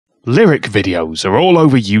Lyric videos are all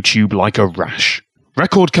over YouTube like a rash.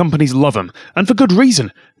 Record companies love them, and for good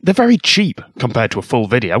reason. They're very cheap compared to a full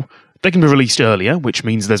video. They can be released earlier, which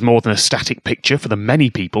means there's more than a static picture for the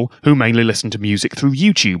many people who mainly listen to music through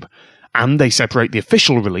YouTube. And they separate the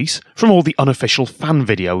official release from all the unofficial fan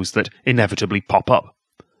videos that inevitably pop up.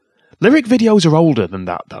 Lyric videos are older than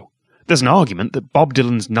that, though. There's an argument that Bob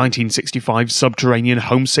Dylan's 1965 Subterranean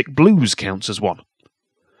Homesick Blues counts as one.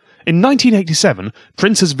 In 1987,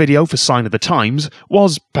 Prince's video for Sign of the Times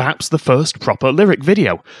was perhaps the first proper lyric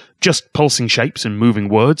video, just pulsing shapes and moving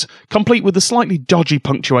words, complete with the slightly dodgy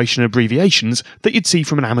punctuation abbreviations that you'd see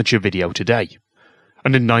from an amateur video today.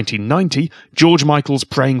 And in 1990, George Michael's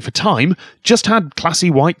Praying for Time just had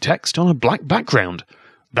classy white text on a black background.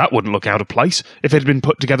 That wouldn't look out of place if it had been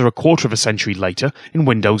put together a quarter of a century later in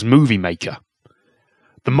Windows Movie Maker.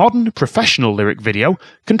 The modern, professional lyric video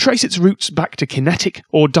can trace its roots back to kinetic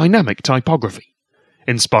or dynamic typography.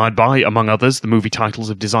 Inspired by, among others, the movie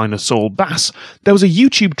titles of designer Saul Bass, there was a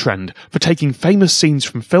YouTube trend for taking famous scenes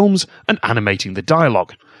from films and animating the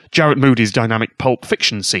dialogue. Jarrett Moody's dynamic Pulp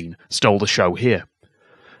Fiction scene stole the show here.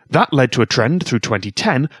 That led to a trend through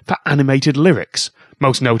 2010 for animated lyrics,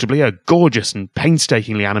 most notably a gorgeous and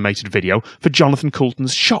painstakingly animated video for Jonathan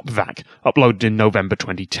Coulton's Shop Vac, uploaded in November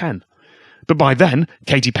 2010. But by then,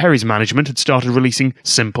 Katy Perry's management had started releasing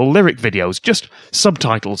simple lyric videos, just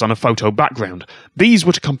subtitles on a photo background. These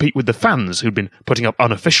were to compete with the fans who'd been putting up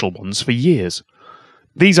unofficial ones for years.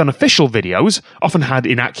 These unofficial videos often had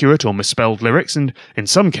inaccurate or misspelled lyrics, and in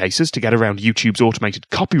some cases, to get around YouTube's automated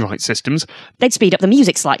copyright systems, they'd speed up the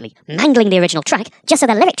music slightly, mangling the original track just so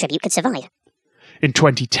the lyric tribute could survive. In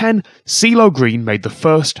 2010, CeeLo Green made the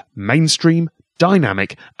first mainstream,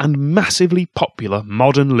 dynamic, and massively popular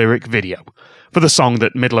modern lyric video for the song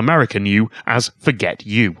that Middle America knew as Forget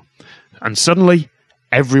You. And suddenly,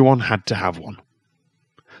 everyone had to have one.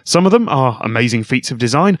 Some of them are amazing feats of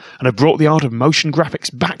design and have brought the art of motion graphics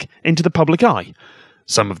back into the public eye.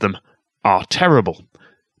 Some of them are terrible.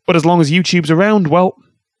 But as long as YouTube's around, well,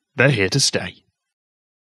 they're here to stay.